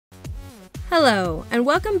Hello, and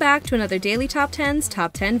welcome back to another Daily Top 10's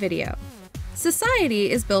Top 10 video.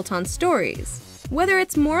 Society is built on stories. Whether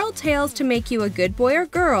it's moral tales to make you a good boy or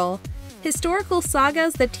girl, historical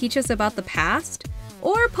sagas that teach us about the past,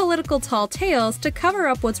 or political tall tales to cover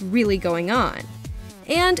up what's really going on.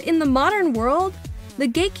 And in the modern world, the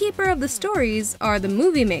gatekeeper of the stories are the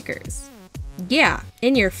movie makers. Yeah,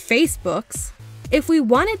 in your Facebooks. If we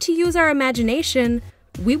wanted to use our imagination,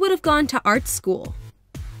 we would have gone to art school.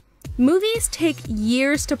 Movies take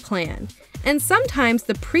years to plan, and sometimes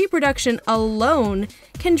the pre-production alone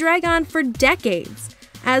can drag on for decades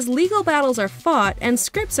as legal battles are fought and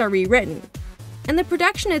scripts are rewritten. And the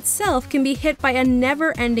production itself can be hit by a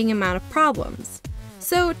never-ending amount of problems.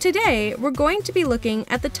 So today, we're going to be looking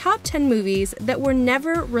at the top 10 movies that were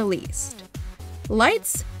never released.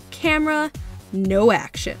 Lights, camera, no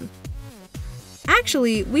action.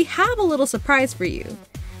 Actually, we have a little surprise for you.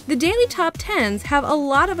 The Daily Top 10s have a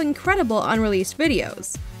lot of incredible unreleased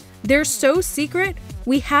videos. They're so secret,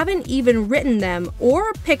 we haven't even written them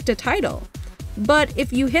or picked a title. But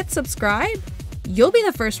if you hit subscribe, you'll be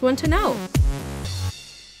the first one to know.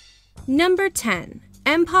 Number 10.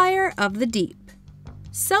 Empire of the Deep.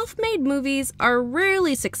 Self-made movies are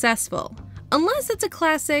rarely successful, unless it's a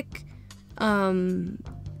classic, bedroom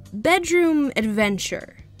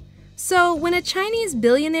adventure. So when a Chinese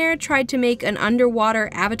billionaire tried to make an underwater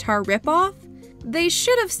Avatar ripoff, they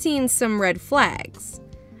should have seen some red flags.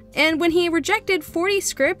 And when he rejected 40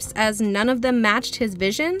 scripts as none of them matched his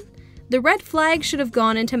vision, the red flag should have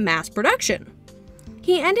gone into mass production.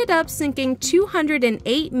 He ended up sinking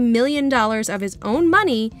 $208 million of his own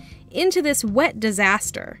money into this wet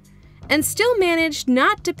disaster, and still managed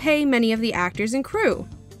not to pay many of the actors and crew.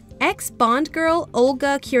 Ex-Bond girl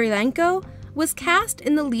Olga Kurylenko was cast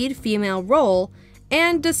in the lead female role,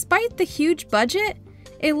 and despite the huge budget,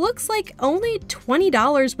 it looks like only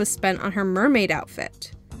 $20 was spent on her mermaid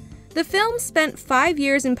outfit. The film spent 5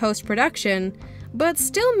 years in post-production, but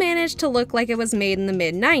still managed to look like it was made in the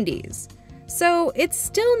mid-90s, so it's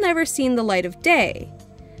still never seen the light of day.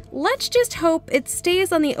 Let's just hope it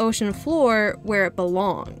stays on the ocean floor where it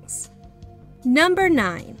belongs. Number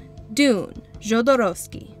 9. Dune,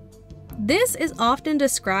 Jodorowsky. This is often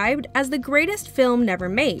described as the greatest film never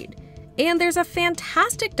made, and there's a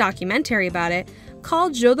fantastic documentary about it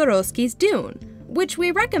called Jodorowsky's Dune, which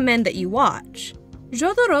we recommend that you watch.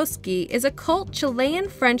 Jodorowsky is a cult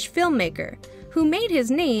Chilean-French filmmaker who made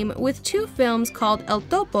his name with 2 films called El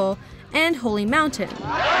Topo and Holy Mountain.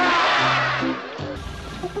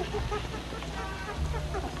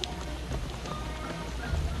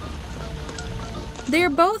 They are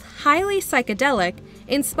both highly psychedelic,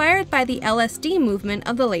 inspired by the LSD movement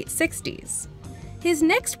of the late 60s. His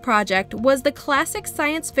next project was the classic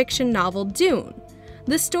science fiction novel Dune,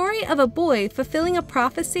 the story of a boy fulfilling a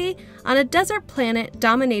prophecy on a desert planet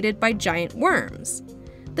dominated by giant worms.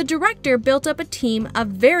 The director built up a team of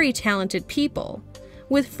very talented people.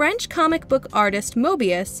 With French comic book artist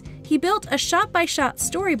Moebius, he built a shot-by-shot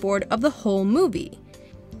storyboard of the whole movie.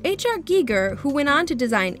 H.R. Giger, who went on to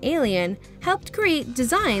design Alien, helped create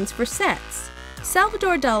designs for sets.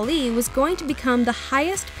 Salvador Dali was going to become the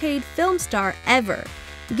highest-paid film star ever,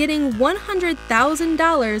 getting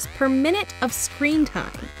 $100,000 per minute of screen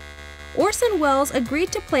time. Orson Welles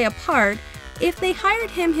agreed to play a part if they hired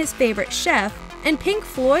him his favorite chef, and Pink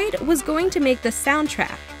Floyd was going to make the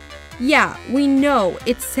soundtrack. Yeah, we know,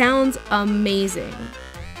 it sounds amazing.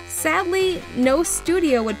 Sadly, no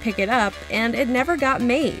studio would pick it up, and it never got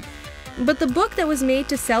made. But the book that was made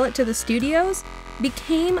to sell it to the studios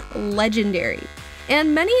became legendary,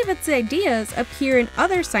 and many of its ideas appear in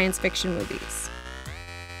other science fiction movies.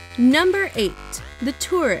 Number 8. The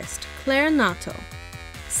Tourist, Claire Nato.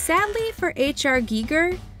 Sadly for H.R.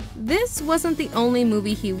 Giger, this wasn't the only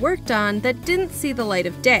movie he worked on that didn't see the light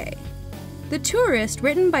of day. The Tourist,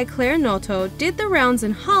 written by Claire Nato, did the rounds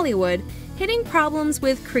in Hollywood, hitting problems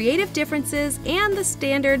with creative differences and the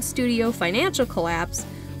standard studio financial collapse,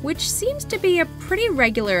 which seems to be a pretty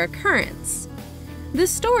regular occurrence. The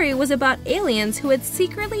story was about aliens who had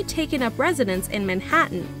secretly taken up residence in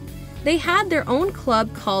Manhattan. They had their own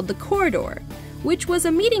club called the Corridor, which was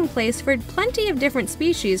a meeting place for plenty of different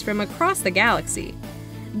species from across the galaxy.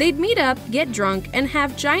 They'd meet up, get drunk, and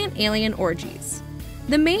have giant alien orgies.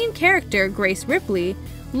 The main character, Grace Ripley,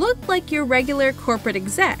 looked like your regular corporate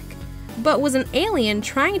exec, but was an alien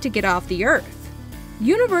trying to get off the Earth.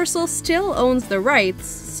 Universal still owns the rights,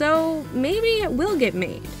 so maybe it will get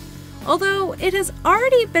made. Although it has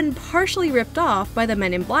already been partially ripped off by the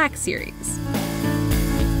Men in Black series.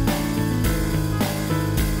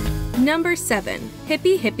 Number 7.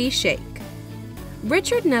 Hippie Hippie Shake.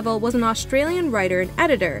 Richard Neville was an Australian writer and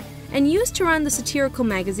editor, and used to run the satirical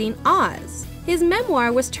magazine Oz. His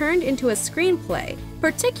memoir was turned into a screenplay,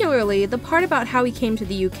 particularly the part about how he came to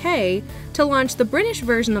the UK to launch the British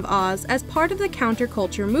version of Oz as part of the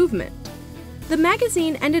counterculture movement. The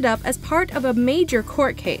magazine ended up as part of a major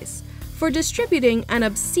court case for distributing an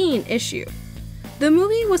obscene issue. The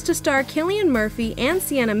movie was to star Cillian Murphy and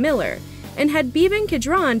Sienna Miller and had Bevan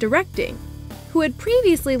Kidron directing, who had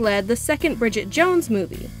previously led the second Bridget Jones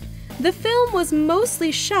movie. The film was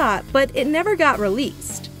mostly shot, but it never got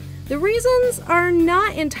released. The reasons are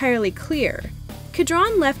not entirely clear.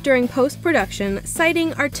 Kidron left during post-production,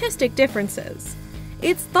 citing artistic differences.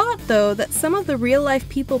 It's thought, though, that some of the real-life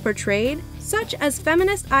people portrayed, such as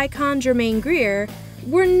feminist icon Germaine Greer,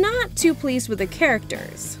 were not too pleased with the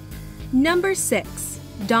characters. Number 6.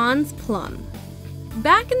 Don's Plum.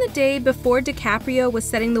 Back in the day before DiCaprio was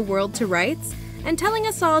setting the world to rights and telling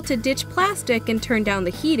us all to ditch plastic and turn down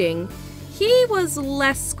the heating, he was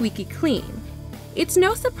less squeaky clean. It's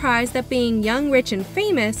no surprise that being young, rich, and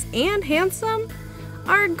famous, and handsome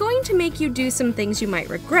are going to make you do some things you might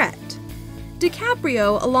regret.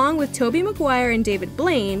 DiCaprio, along with Tobey Maguire and David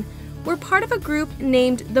Blaine, were part of a group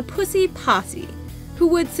named the Pussy Posse, who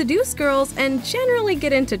would seduce girls and generally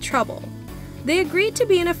get into trouble. They agreed to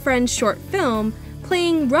be in a friend's short film,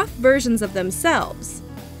 playing rough versions of themselves.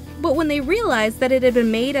 But when they realized that it had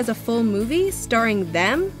been made as a full movie starring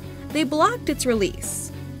them, they blocked its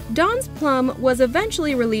release. Don's Plum was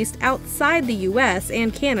eventually released outside the US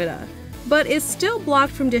and Canada, but is still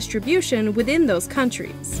blocked from distribution within those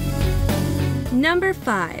countries. Number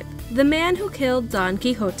 5. The Man Who Killed Don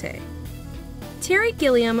Quixote. Terry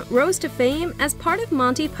Gilliam rose to fame as part of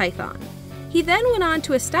Monty Python. He then went on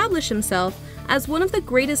to establish himself as one of the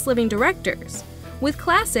greatest living directors, with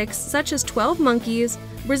classics such as 12 Monkeys,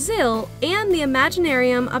 Brazil, and The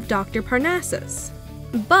Imaginarium of Dr. Parnassus.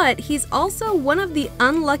 But he's also one of the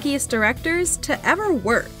unluckiest directors to ever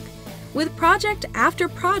work, with project after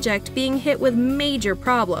project being hit with major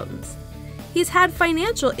problems. He's had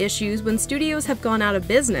financial issues when studios have gone out of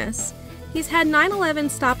business. He's had 9/11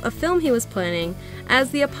 stop a film he was planning,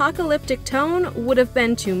 as the apocalyptic tone would have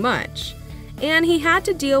been too much. And he had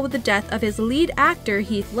to deal with the death of his lead actor,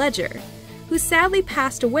 Heath Ledger, who sadly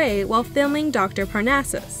passed away while filming Dr.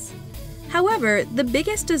 Parnassus. However, the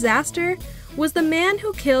biggest disaster was The Man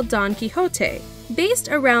Who Killed Don Quixote, based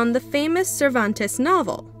around the famous Cervantes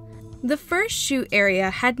novel. The first shoot area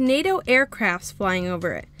had NATO aircrafts flying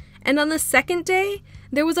over it, and on the second day,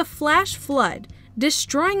 there was a flash flood,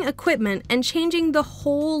 destroying equipment and changing the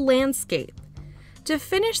whole landscape. To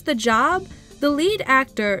finish the job, the lead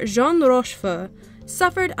actor, Jean Rochefort,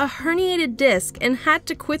 suffered a herniated disc and had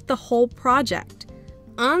to quit the whole project.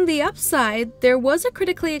 On the upside, there was a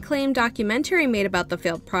critically acclaimed documentary made about the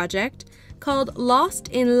failed project called Lost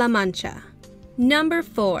in La Mancha. Number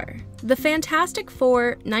 4. The Fantastic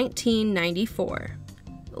Four 1994.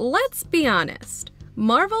 Let's be honest,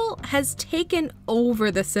 Marvel has taken over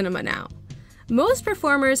the cinema now. Most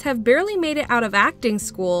performers have barely made it out of acting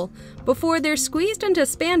school before they're squeezed into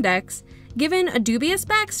spandex, given a dubious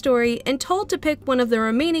backstory, and told to pick one of the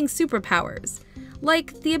remaining superpowers,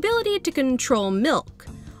 like the ability to control milk,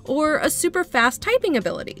 or a super fast typing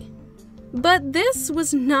ability. But this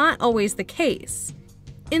was not always the case.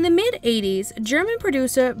 In the mid-80s, German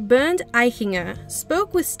producer Bernd Eichinger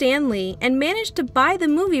spoke with Stan Lee and managed to buy the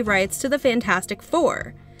movie rights to the Fantastic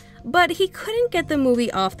Four, but he couldn't get the movie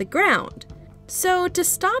off the ground. So, to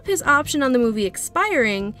stop his option on the movie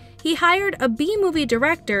expiring, he hired a B-movie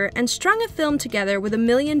director and strung a film together with $1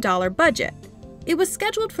 million budget. It was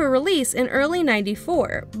scheduled for release in early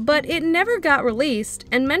 '94, but it never got released,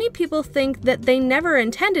 and many people think that they never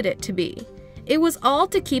intended it to be. It was all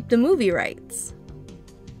to keep the movie rights.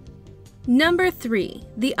 Number 3.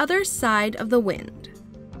 The Other Side of the Wind.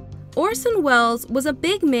 Orson Welles was a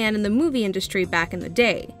big man in the movie industry back in the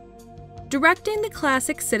day, directing the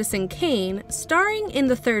classic Citizen Kane, starring in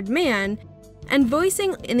The Third Man, and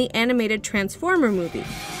voicing in the animated Transformer movie.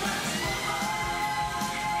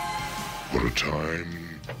 For a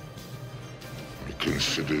time, I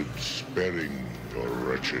considered sparing your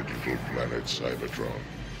wretched little planet Cybertron.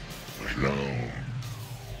 But now,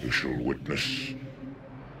 you shall witness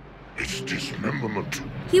its dismemberment.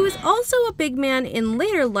 He was also a big man in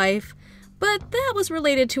later life, but that was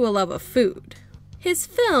related to a love of food. His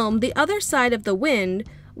film, The Other Side of the Wind,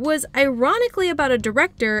 was ironically about a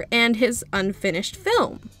director and his unfinished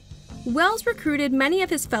film. Welles recruited many of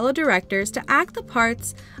his fellow directors to act the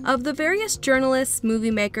parts of the various journalists, movie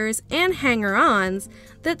makers, and hanger-ons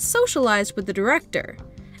that socialized with the director,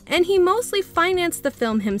 and he mostly financed the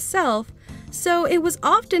film himself, so it was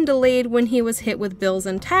often delayed when he was hit with bills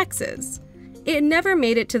and taxes. it never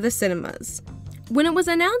made it to the cinemas. When it was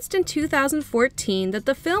announced in 2014 that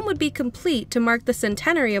the film would be complete to mark the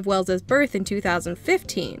centenary of Wells's birth in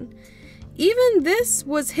 2015, even this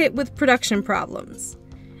was hit with production problems.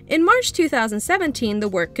 In March 2017, the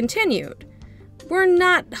work continued. We're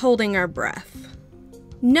not holding our breath.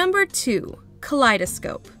 Number 2.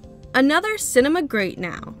 Kaleidoscope. Another cinema great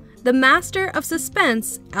now, the master of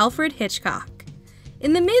suspense, Alfred Hitchcock.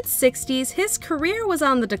 In the mid-60s, his career was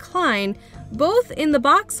on the decline, both in the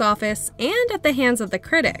box office and at the hands of the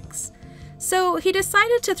critics. So he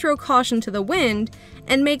decided to throw caution to the wind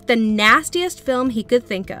and make the nastiest film he could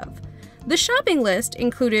think of. The shopping list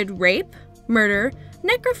included rape, murder,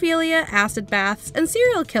 necrophilia, acid baths, and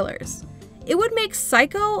serial killers. It would make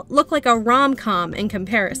Psycho look like a rom-com in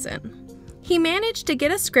comparison. He managed to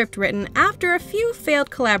get a script written after a few failed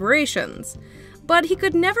collaborations, but he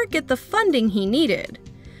could never get the funding he needed.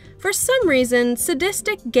 For some reason,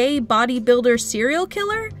 sadistic gay bodybuilder serial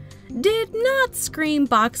killer did not scream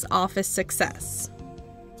box office success.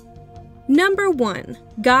 Number 1.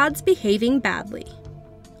 Gods Behaving Badly.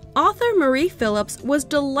 Author Marie Phillips was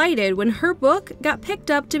delighted when her book got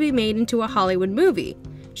picked up to be made into a Hollywood movie.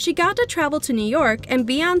 She got to travel to New York and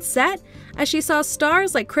be on set as she saw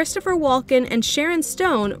stars like Christopher Walken and Sharon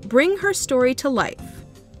Stone bring her story to life.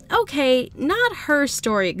 Okay, not her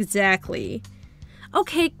story exactly.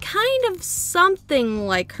 Okay, kind of something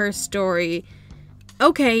like her story.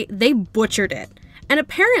 Okay, they butchered it. And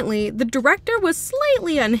apparently, the director was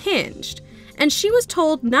slightly unhinged, and she was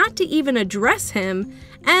told not to even address him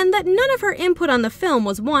and that none of her input on the film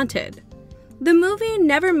was wanted. The movie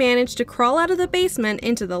never managed to crawl out of the basement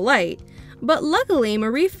into the light, but luckily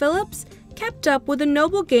Marie Phillips kept up with the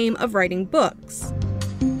noble game of writing books.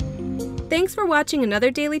 Thanks for watching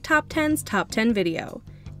another Daily Top 10's Top 10 video.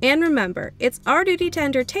 And remember, it's our duty to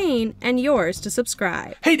entertain and yours to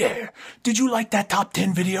subscribe. Hey there! Did you like that Top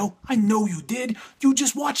 10 video? I know you did. You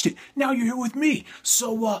just watched it. Now you're here with me.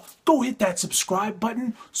 So, go hit that subscribe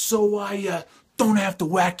button so I, don't have to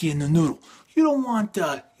whack you in the noodle. You don't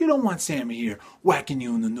want Sammy here whacking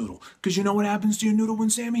you in the noodle. Because you know what happens to your noodle when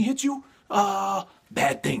Sammy hits you?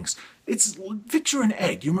 Bad things. It's picture an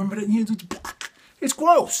egg. You remember that? It's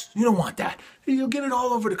gross. You don't want that. You'll get it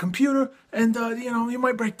all over the computer and, you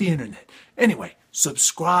might break the internet. Anyway,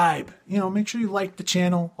 subscribe. Make sure you like the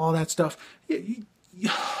channel, all that stuff.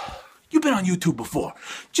 You've been on YouTube before.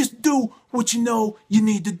 Just do what you know you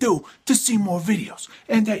need to do to see more videos.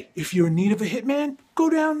 And hey, if you're in need of a hitman, go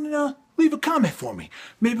down and leave a comment for me.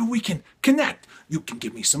 Maybe we can connect. You can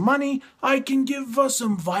give me some money. I can give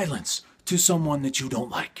some violence to someone that you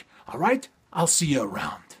don't like. All right? I'll see you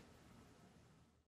around.